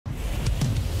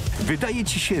Wydaje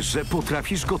ci się, że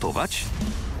potrafisz gotować?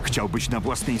 Chciałbyś na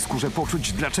własnej skórze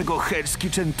poczuć, dlaczego Hell's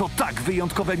Kitchen to tak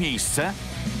wyjątkowe miejsce?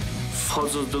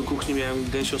 Wchodząc do kuchni miałem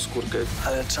gęsią skórkę.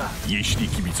 Ale czas. Jeśli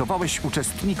kibicowałeś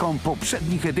uczestnikom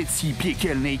poprzednich edycji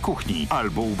Piekielnej Kuchni,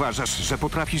 albo uważasz, że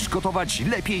potrafisz gotować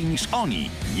lepiej niż oni,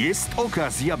 jest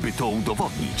okazja, by to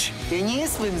udowodnić. Ja nie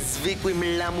jestem zwykłym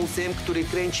lamusem, który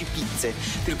kręci pizzę,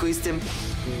 tylko jestem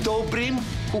dobrym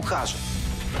kucharzem.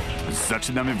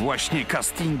 Zaczynamy właśnie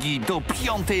castingi do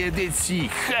 5. edycji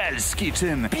Hell's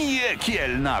Kitchen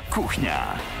Piekielna Kuchnia.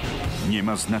 Nie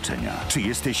ma znaczenia, czy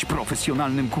jesteś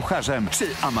profesjonalnym kucharzem, czy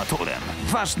amatorem.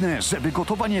 Ważne, żeby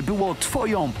gotowanie było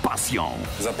twoją pasją.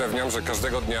 Zapewniam, że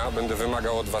każdego dnia będę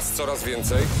wymagał od was coraz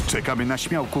więcej. Czekamy na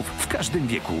śmiałków w każdym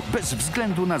wieku, bez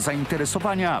względu na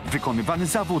zainteresowania, wykonywany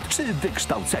zawód czy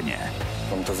wykształcenie.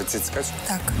 Mam to wycyckać?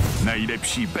 Tak.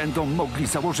 Najlepsi będą mogli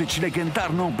założyć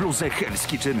legendarną bluzę Hell's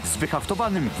Kitchen z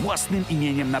wyhaftowanym własnym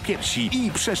imieniem na piersi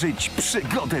i przeżyć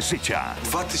przygodę życia.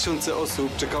 2000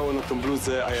 osób czekało na tą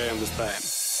bluzę, a ja ją dostałem.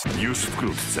 Już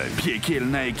wkrótce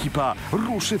piekielna ekipa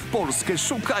ruszy w Polskę,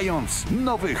 szukając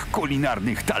nowych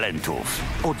kulinarnych talentów.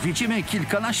 Odwiedzimy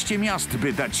kilkanaście miast,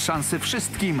 by dać szansę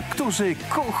wszystkim, którzy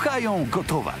kochają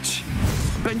gotować.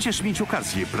 Będziesz mieć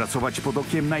okazję pracować pod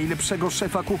okiem najlepszego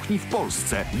szefa kuchni w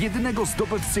Polsce, jedynego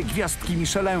zdobywcy gwiazdki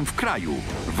Michelin w kraju,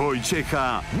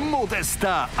 Wojciecha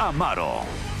Modesta Amaro.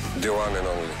 The one and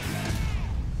only.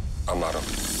 Amaro.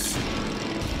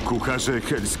 Kucharze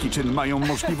Hell's Kitchen mają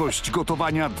możliwość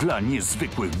gotowania dla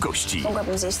niezwykłych gości.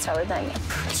 Mogłabym zjeść całe danie,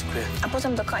 Dziękuję. a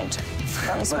potem dokończę. To mi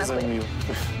Bardzo mi smakuje. miło.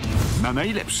 Na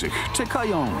najlepszych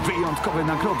czekają wyjątkowe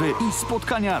nagrody i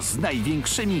spotkania z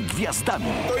największymi gwiazdami.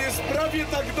 To jest prawie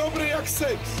tak dobre jak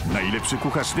seks. Najlepszy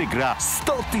kucharz wygra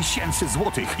 100 000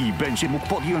 złotych i będzie mógł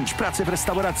podjąć pracę w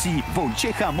restauracji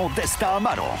Wojciecha Modesta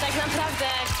Amaro. Tak naprawdę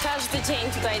każdy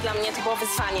dzień tutaj dla mnie to było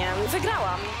wyzwanie.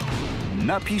 Wygrałam.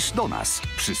 Napisz do nas.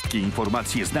 Wszystkie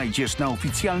informacje znajdziesz na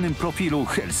oficjalnym profilu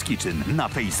Hell's Kitchen na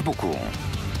Facebooku.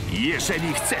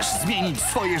 Jeżeli chcesz zmienić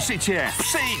swoje życie,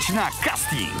 przyjdź na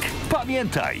casting.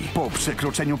 Pamiętaj, po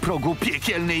przekroczeniu progu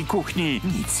piekielnej kuchni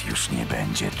nic już nie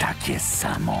będzie takie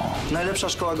samo. Najlepsza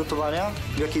szkoła gotowania,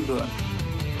 w jakiej byłem.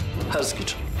 Hell's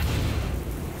Kitchen.